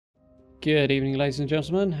Good evening, ladies and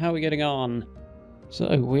gentlemen. How are we getting on?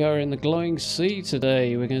 So, we are in the glowing sea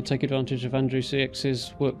today. We're going to take advantage of Andrew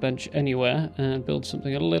CX's Workbench Anywhere and build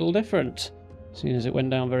something a little different, seeing as it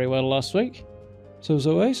went down very well last week. So as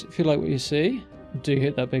always, if you like what you see, do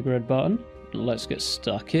hit that big red button, and let's get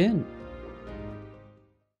stuck in.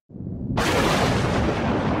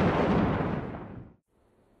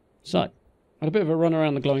 So, I had a bit of a run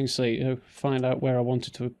around the glowing sea to find out where I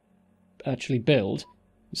wanted to actually build.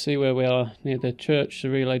 See where we are near the church, the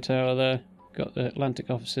relay tower there. Got the Atlantic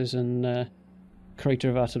offices and Crater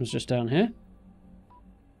of Atoms just down here.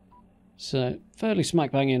 So, fairly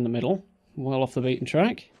smack bang in the middle, well off the beaten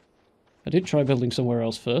track. I did try building somewhere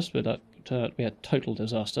else first, but that turned out to be a total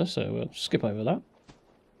disaster, so we'll skip over that.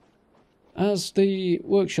 As the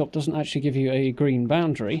workshop doesn't actually give you a green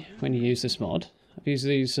boundary when you use this mod, I've used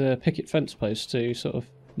these picket fence posts to sort of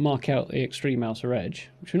mark out the extreme outer edge,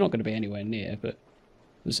 which we're not going to be anywhere near, but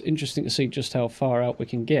it's interesting to see just how far out we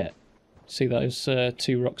can get. See those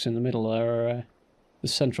two rocks in the middle there are the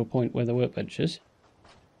central point where the workbench is.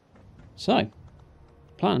 So,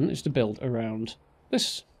 the plan is to build around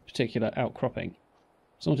this particular outcropping.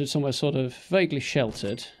 So I wanted somewhere sort of vaguely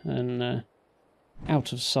sheltered and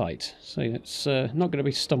out of sight, so it's not going to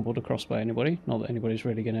be stumbled across by anybody. Not that anybody's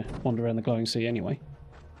really going to wander around the glowing sea anyway.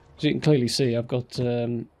 As you can clearly see, I've got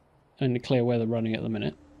only clear weather running at the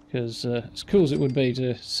minute, because as cool as it would be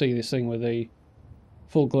to see this thing with the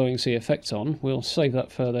full glowing sea effect on, we'll save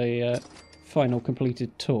that for the final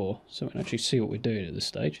completed tour, so we can actually see what we're doing at this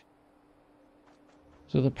stage.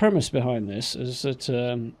 So the premise behind this is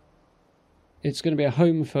that it's going to be a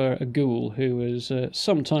home for a ghoul who was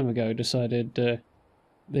some time ago decided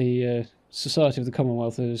the society of the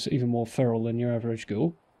Commonwealth is even more feral than your average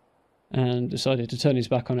ghoul, and decided to turn his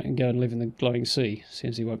back on it and go and live in the glowing sea,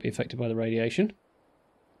 since he won't be affected by the radiation.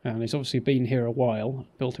 And he's obviously been here a while,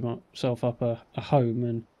 built himself up a home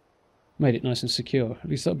and made it nice and secure. At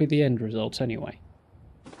least that'll be the end result anyway.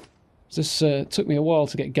 This took me a while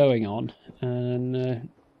to get going on, and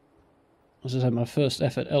as I said, my first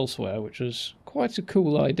effort elsewhere, which was quite a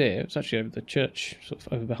cool idea. It's actually over the church, sort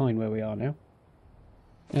of over behind where we are now.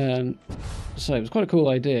 So it was quite a cool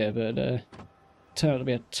idea, but turned out to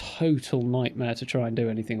be a total nightmare to try and do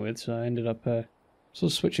anything with, so I ended up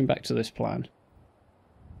sort of switching back to this plan.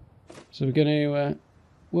 So we're going to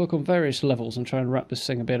work on various levels and try and wrap this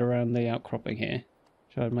thing a bit around the outcropping here.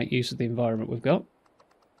 Try and make use of the environment we've got.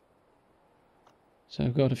 So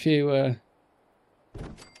I've got a few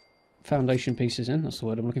foundation pieces in, that's the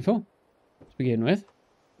word I'm looking for, to begin with.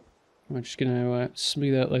 I'm just going to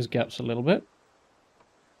smooth out those gaps a little bit.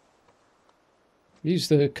 Use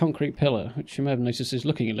the concrete pillar, which you may have noticed is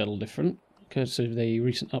looking a little different, courtesy of the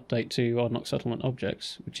recent update to Oddnock Settlement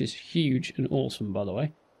Objects, which is huge and awesome, by the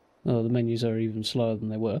way. Oh, the menus are even slower than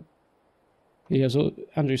they were. He has,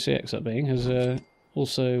 Andrew CX that being, has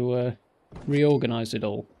also reorganised it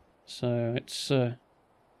all. So it's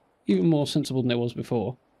even more sensible than it was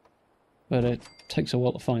before. But it takes a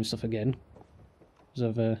while to find stuff again,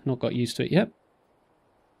 because I've not got used to it yet.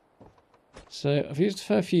 So I've used a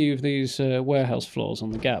fair few of these warehouse floors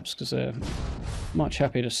on the gaps, because they're much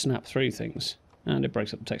happier to snap through things. And it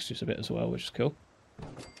breaks up the textures a bit as well, which is cool.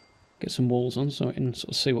 Get some walls on so I can sort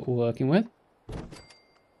of see what we're working with.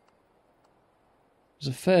 There's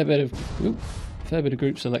a fair bit of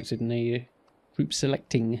group selecting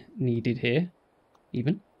needed here,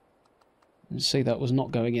 even. And see that was not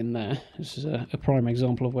going in there. This is a prime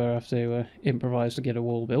example of where I have to improvise to get a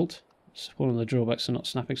wall built. It's one of the drawbacks of not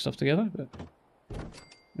snapping stuff together, but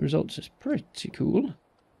the results is pretty cool.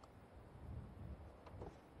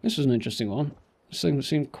 This was an interesting one. This thing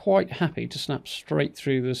seemed quite happy to snap straight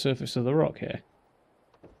through the surface of the rock here.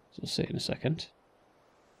 So we'll see it in a second.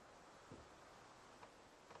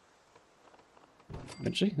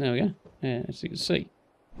 Eventually, there we go. Yeah, as you can see.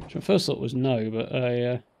 Which my first thought was no, but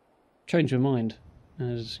I changed my mind,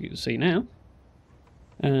 as you can see now.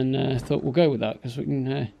 And thought we'll go with that, because we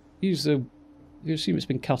can use the... You assume it's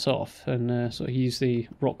been cut off, and sort of use the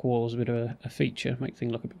rock wall as a bit of a feature, make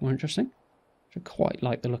things look a bit more interesting. Which I quite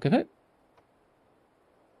like the look of it.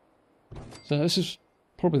 So this is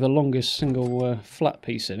probably the longest single flat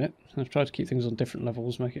piece in it. I've tried to keep things on different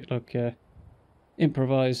levels, make it look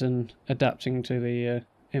improvise and adapting to the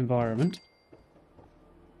environment.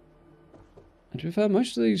 And to be fair,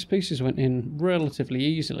 most of these pieces went in relatively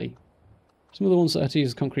easily. Some of the ones that I had to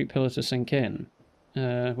use the concrete pillar to sink in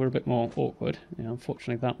were a bit more awkward. Yeah,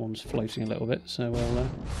 unfortunately that one's floating a little bit, so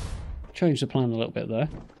we'll change the plan a little bit there.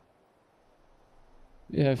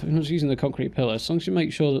 Yeah, if I'm not using the concrete pillar, as long as you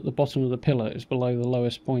make sure that the bottom of the pillar is below the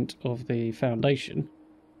lowest point of the foundation,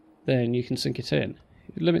 then you can sink it in.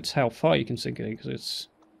 It limits how far you can sink it because it's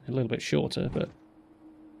a little bit shorter, but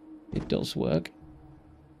it does work.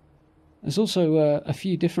 There's also a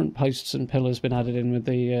few different posts and pillars been added in with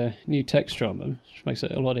the new texture on them, which makes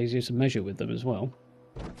it a lot easier to measure with them as well.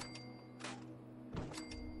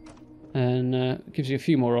 And gives you a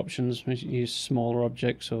few more options. You can use smaller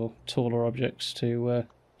objects or taller objects to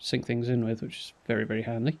sink things in with, which is very, very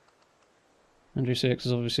handy. Andrew CX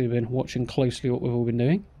has obviously been watching closely what we've all been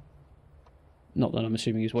doing. Not that I'm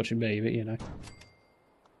assuming he's watching me, but you know.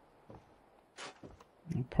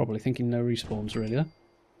 I'm probably thinking no respawns really though.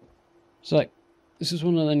 So, this is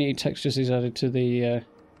one of the new textures he's added to the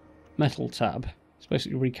metal tab. It's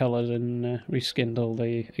basically recoloured and reskinned all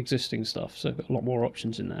the existing stuff, so got a lot more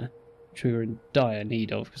options in there, which we were in dire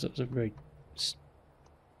need of because it was a very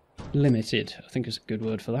limited, I think is a good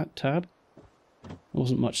word for that, tab. There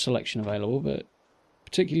wasn't much selection available, but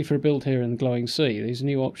particularly for a build here in the Glowing Sea, these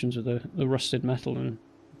new options with the rusted metal and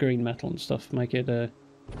green metal and stuff make it a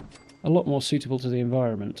lot more suitable to the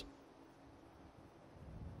environment.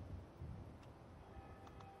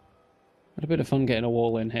 Had a bit of fun getting a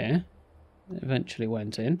wall in here. It eventually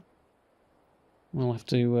went in. We'll have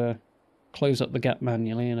to close up the gap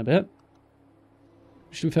manually in a bit.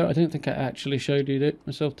 To be fair, I don't think I actually showed you it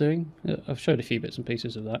myself doing. I've showed a few bits and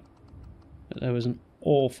pieces of that. But there was an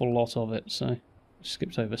awful lot of it, so I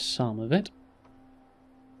skipped over some of it.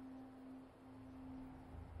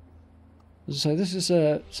 So this is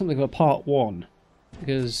something of a part one,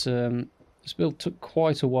 because this build took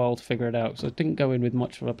quite a while to figure it out, so I didn't go in with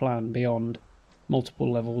much of a plan beyond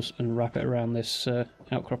multiple levels and wrap it around this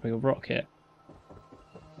outcropping of rock here.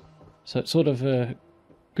 So it sort of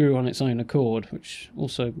grew on its own accord, which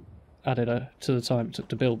also added to the time it took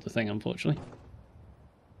to build the thing, unfortunately.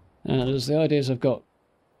 And as the ideas I've got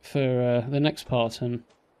for the next part and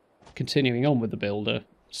continuing on with the build are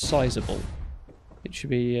sizable, it should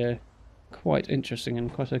be quite interesting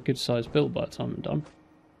and quite a good sized build by the time I'm done.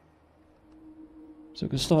 So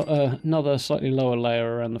we can start another slightly lower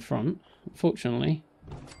layer around the front. Unfortunately,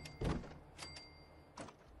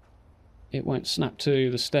 it won't snap to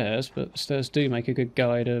the stairs, but the stairs do make a good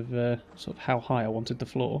guide of sort of how high I wanted the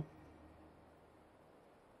floor.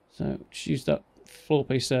 So just use that floor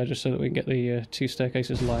piece there just so that we can get the two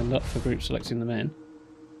staircases lined up for group selecting them in.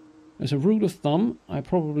 As a rule of thumb, I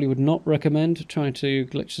probably would not recommend trying to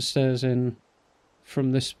glitch the stairs in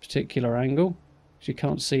from this particular angle, because you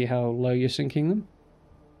can't see how low you're sinking them.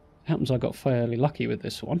 It happens I got fairly lucky with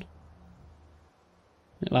this one.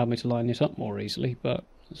 It allowed me to line it up more easily, but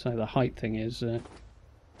so the height thing is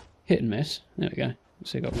hit and miss. There we go.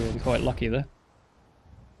 So I got really quite lucky there.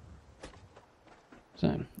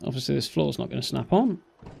 So obviously this floor's not going to snap on.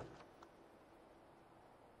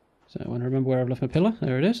 So I want to remember where I've left my pillar.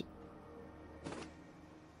 There it is.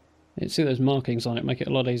 You see those markings on it make it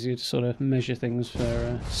a lot easier to sort of measure things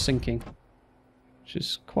for sinking, which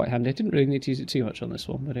is quite handy. I didn't really need to use it too much on this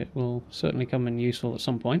one, but it will certainly come in useful at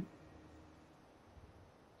some point.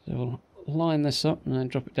 So we'll line this up and then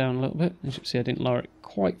drop it down a little bit. As you can see, I didn't lower it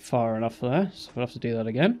quite far enough there, so we'll have to do that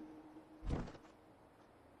again.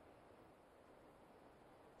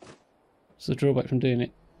 So the drawback from doing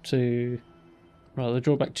it to... rather, the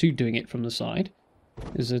drawback to doing it from the side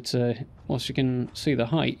is that whilst you can see the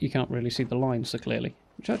height, you can't really see the lines so clearly.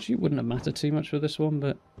 Which actually wouldn't have mattered too much with this one,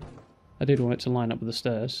 but I did want it to line up with the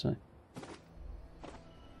stairs, so...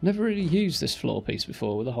 Never really used this floor piece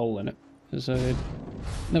before with a hole in it, so I'd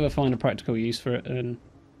never find a practical use for it, and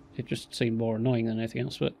it just seemed more annoying than anything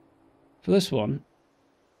else. But for this one,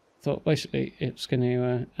 I thought basically it's going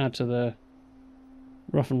to add to the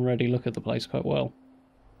rough and ready look of the place quite well.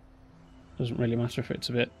 Doesn't really matter if it's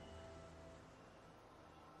a bit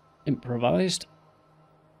improvised.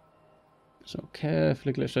 So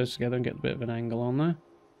carefully glitch those together and get a bit of an angle on there.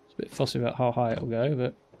 It's a bit fussy about how high it'll go,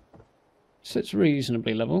 but it sits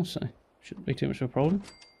reasonably level, so shouldn't be too much of a problem.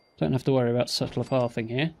 Don't have to worry about subtler pathing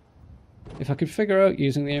here. If I could figure out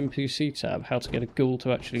using the NPC tab how to get a ghoul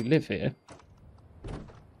to actually live here,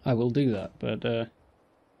 I will do that, but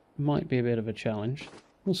might be a bit of a challenge.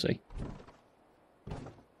 We'll see.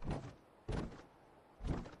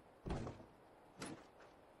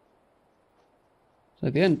 So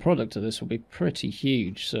the end product of this will be pretty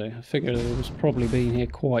huge, so I figure it's probably been here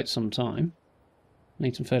quite some time.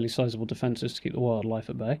 Need some fairly sizable defences to keep the wildlife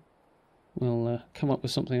at bay. We'll come up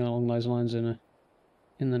with something along those lines in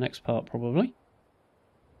the next part, probably.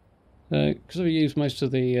 Because I've used most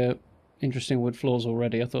of the interesting wood floors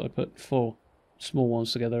already, I thought I'd put 4 small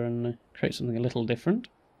ones together and create something a little different.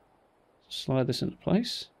 Slide this into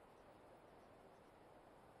place.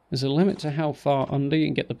 There's a limit to how far under you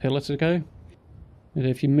can get the pillar to go.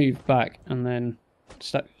 If you move back and then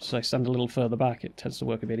so I stand a little further back, it tends to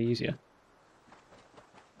work a bit easier.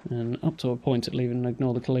 And up to a point it'll even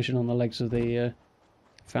ignore the collision on the legs of the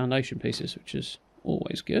foundation pieces, which is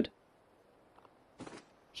always good.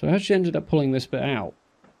 So I actually ended up pulling this bit out,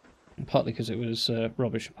 partly because it was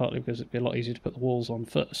rubbish, and partly because it'd be a lot easier to put the walls on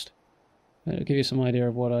first. It'll give you some idea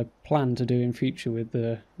of what I plan to do in future with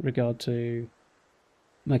regard to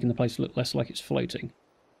making the place look less like it's floating.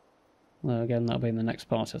 Well, again, that'll be in the next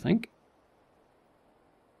part, I think.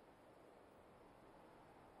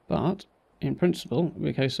 But, in principle, it'll be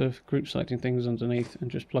a case of group selecting things underneath and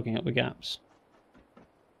just plugging up the gaps.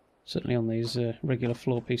 Certainly on these regular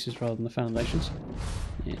floor pieces rather than the foundations.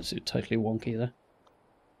 Yeah, it's totally wonky there.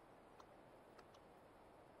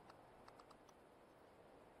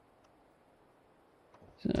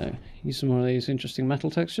 So, use some more of these interesting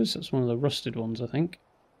metal textures. That's one of the rusted ones, I think.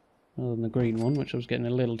 Rather than the green one, which I was getting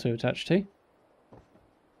a little too attached to.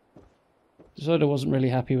 Decided I wasn't really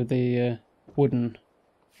happy with the wooden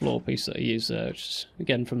floor piece that I used there, which is,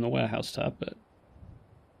 again, from the warehouse tab, but...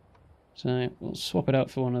 So, we'll swap it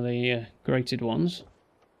out for one of the grated ones.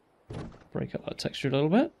 Break up that texture a little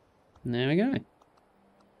bit. And there we go.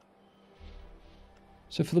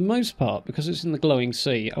 So for the most part, because it's in the glowing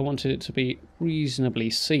sea, I wanted it to be reasonably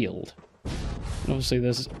sealed. And obviously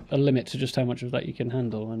there's a limit to just how much of that you can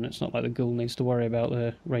handle, and it's not like the Ghoul needs to worry about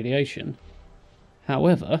the radiation.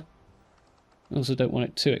 However, I also don't want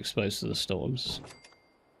it too exposed to the storms.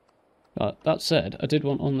 But that said, I did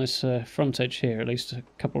want on this front edge here at least a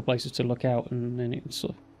couple of places to look out, and then you can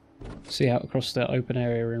sort of see out across that open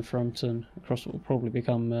area in front and across what will probably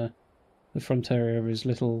become the front area of his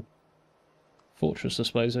little fortress, I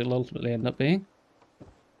suppose it'll ultimately end up being.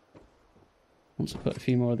 Once I put a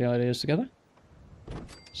few more of the ideas together.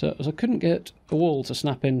 So, as I couldn't get a wall to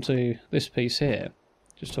snap into this piece here,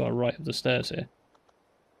 just to our right of the stairs here,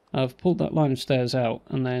 I've pulled that line of stairs out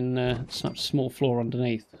and then snapped a small floor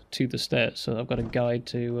underneath to the stairs, so I've got a guide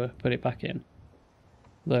to put it back in.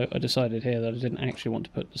 Though I decided here that I didn't actually want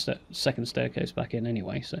to put the second staircase back in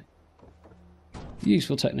anyway, so...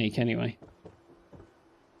 Useful technique anyway.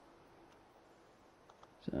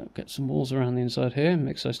 So get some walls around the inside here,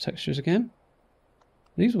 mix those textures again.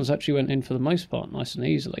 These ones actually went in for the most part nice and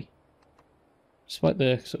easily. Despite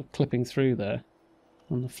the sort of clipping through there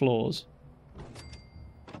on the floors.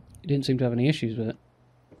 You didn't seem to have any issues with it.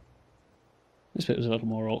 This bit was a little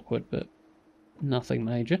more awkward, but nothing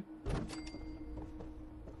major.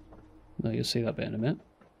 Though you'll see that bit in a bit.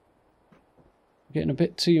 Getting a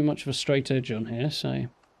bit too much of a straight edge on here, so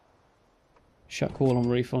shuck wall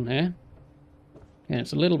and roof on here. Yeah,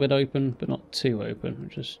 it's a little bit open, but not too open,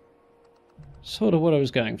 which is sort of what I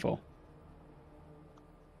was going for.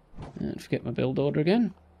 And forget my build order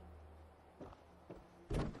again.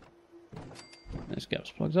 Those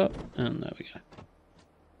gaps plugs up, and there we go.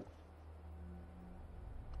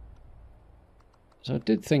 So I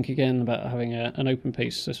did think again about having an open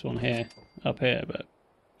piece, this one here, up here, but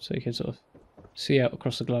so you can sort of see out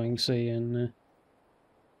across the glowing sea and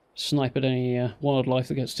snipe at any wildlife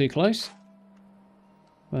that gets too close.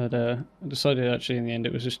 But I decided actually in the end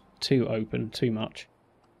it was just too open, too much.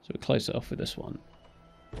 So we closed it off with this one.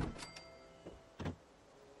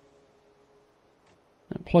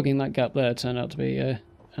 And plugging that gap there turned out to be an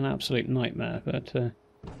absolute nightmare, but it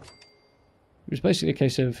was basically a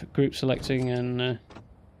case of group selecting and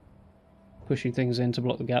pushing things in to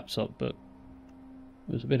block the gaps up, but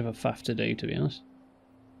it was a bit of a faff to do, to be honest.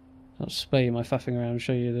 I'll spare you my faffing around and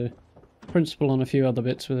show you the principle on a few other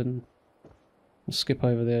bits within. We'll skip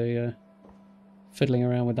over the fiddling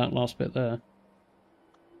around with that last bit there.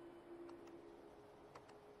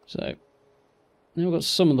 So, now we've got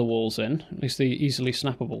some of the walls in, at least the easily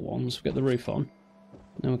snappable ones. We've got the roof on.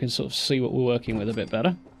 Now we can sort of see what we're working with a bit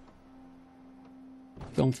better.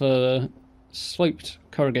 Gone for sloped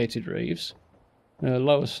corrugated roofs.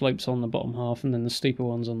 Lower slopes on the bottom half and then the steeper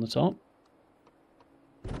ones on the top.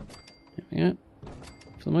 There we go.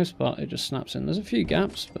 For the most part it just snaps in. There's a few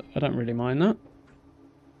gaps, but I don't really mind that.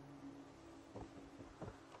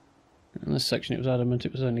 In this section it was adamant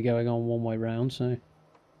it was only going on one way round, so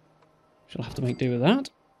shall have to make do with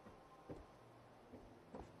that.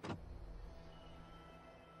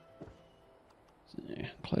 So,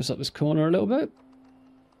 close up this corner a little bit.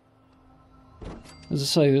 As I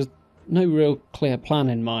say, there's no real clear plan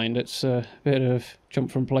in mind. It's a bit of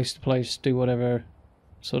jump from place to place, do whatever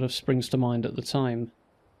sort of springs to mind at the time.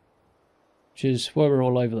 Which is why we're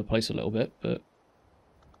all over the place a little bit, but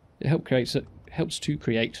it helps to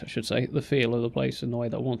create, I should say, the feel of the place in the way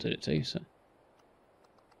that I wanted it to, so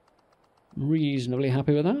I'm reasonably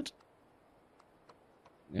happy with that.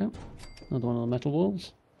 Yeah, another one of the metal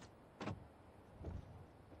walls.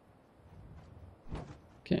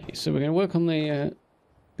 Okay, so we're going to work on the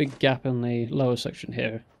big gap in the lower section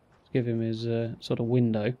here to give him his sort of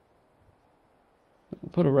window.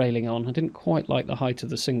 We'll put a railing on. I didn't quite like the height of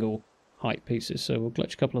the single height pieces, so we'll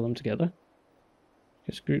glitch a couple of them together.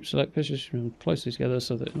 Just group select, position them closely together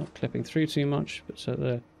so that they're not clipping through too much, but so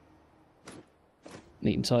they're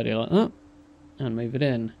neat and tidy like that. And move it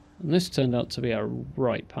in. And this turned out to be a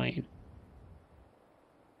right pain.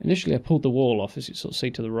 Initially I pulled the wall off, as you sort of see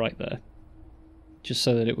to the right there, just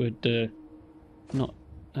so that it would not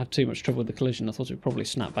have too much trouble with the collision. I thought it would probably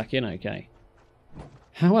snap back in okay.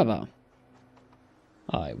 However,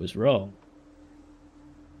 I was wrong.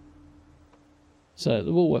 So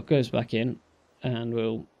the wall work goes back in, and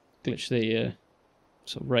we'll glitch the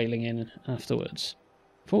sort of railing in afterwards.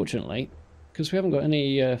 Fortunately, because we haven't got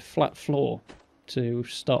any flat floor to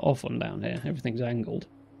start off on down here, everything's angled.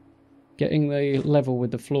 Getting the level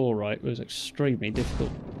with the floor right was extremely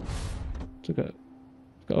difficult.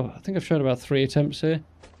 I think I've shown about 3 attempts here,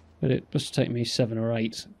 but it must take me 7 or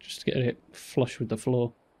 8 just to get it flush with the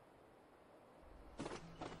floor.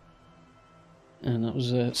 And that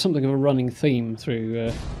was something of a running theme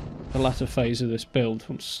through the latter phase of this build,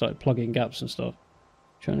 once I started plugging gaps and stuff.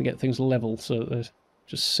 Trying to get things level so that they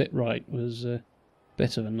just sit right was a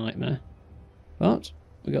bit of a nightmare. But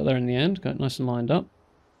we got there in the end, got it nice and lined up.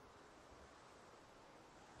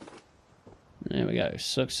 There we go,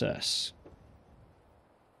 success.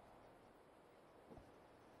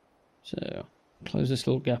 So, close this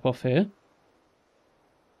little gap off here.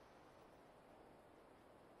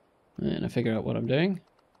 And I figure out what I'm doing.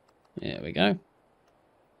 There we go.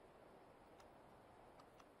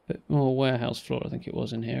 Bit more warehouse floor, I think it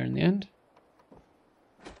was in here in the end.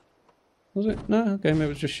 Was it? No, okay, maybe it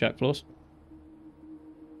was just shack floors.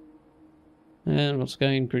 And once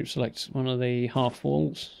again, group select one of the half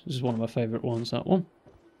walls. This is one of my favourite ones, that one.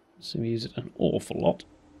 So we use it an awful lot.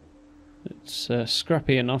 It's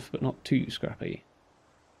scrappy enough, but not too scrappy.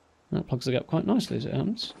 That plugs the gap quite nicely as it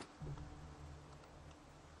happens.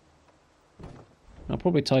 I'll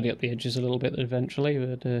probably tidy up the edges a little bit eventually,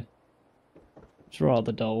 but it's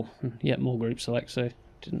rather dull. Yet more group select, so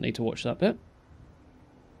didn't need to watch that bit.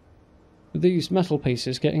 With these metal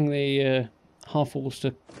pieces, getting the half walls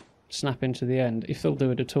to snap into the end, if they'll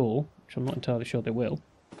do it at all, which I'm not entirely sure they will,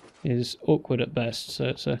 is awkward at best, so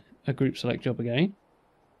it's a group select job again.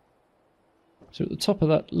 So at the top of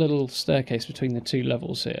that little staircase between the 2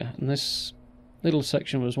 levels here, and this little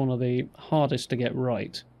section was one of the hardest to get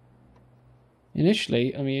right.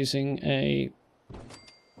 Initially I'm using a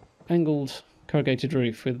angled corrugated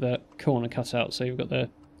roof with that corner cut out so you've got the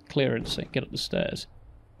clearance so you can get up the stairs.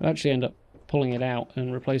 I actually end up pulling it out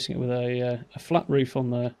and replacing it with a flat roof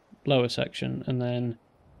on the lower section, and then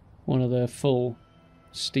one of the full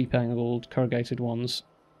steep angled corrugated ones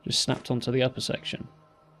just snapped onto the upper section.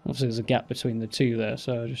 Obviously there's a gap between the 2 there,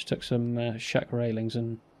 so I just took some shack railings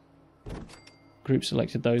and group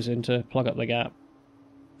selected those in to plug up the gap.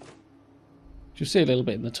 You'll see a little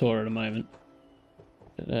bit in the tour in a moment,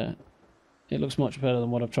 but it looks much better than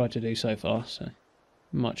what I've tried to do so far, so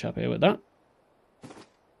I'm much happier with that.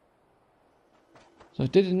 So I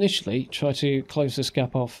did initially try to close this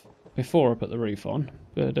gap off before I put the roof on,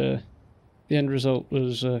 but the end result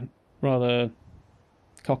was rather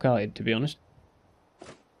cockeyed, to be honest.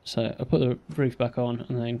 So I put the roof back on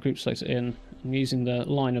and then group select it in. I'm using the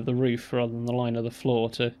line of the roof rather than the line of the floor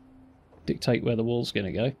to dictate where the wall's going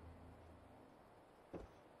to go.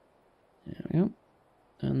 There we go.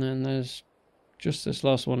 And then there's just this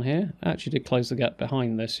last one here. I actually did close the gap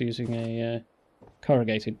behind this using a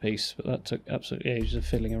corrugated piece, but that took absolutely ages of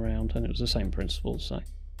fiddling around, and it was the same principle. So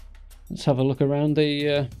let's have a look around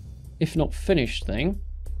the, if not finished thing,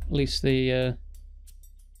 at least the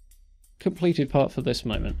completed part for this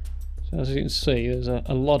moment. So as you can see, there's a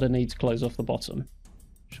lot of need to close off the bottom,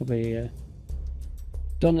 which will be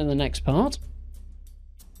done in the next part.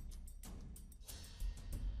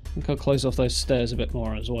 I think I'll close off those stairs a bit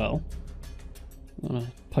more as well. I'm going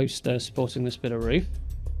to post stairs supporting this bit of roof.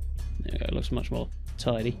 There we go, it looks much more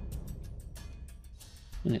tidy.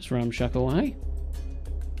 And it's ramshackle away.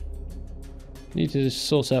 Need to just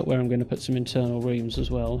sort out where I'm going to put some internal rooms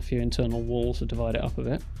as well, a few internal walls to divide it up a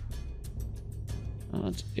bit.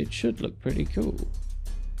 And it should look pretty cool.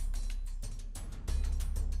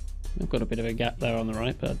 I've got a bit of a gap there on the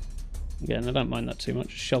right, but again, I don't mind that too much.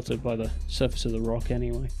 It's sheltered by the surface of the rock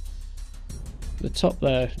anyway. The top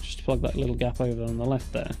there, just to plug that little gap over on the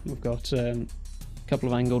left there, we've got a couple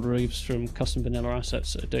of angled roofs from custom vanilla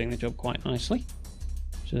assets that are doing the job quite nicely.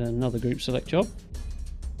 Which is another group select job.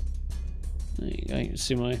 There you go, you can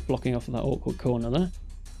see my blocking off of that awkward corner there.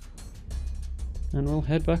 And we'll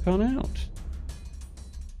head back on out.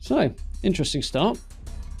 So, interesting start.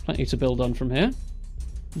 Plenty to build on from here.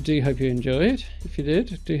 Do hope you enjoyed. If you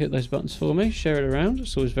did, do hit those buttons for me, share it around,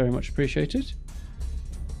 it's always very much appreciated.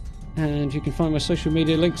 And you can find my social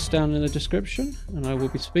media links down in the description, and I will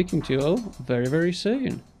be speaking to you all very, very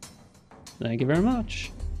soon. Thank you very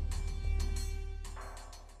much.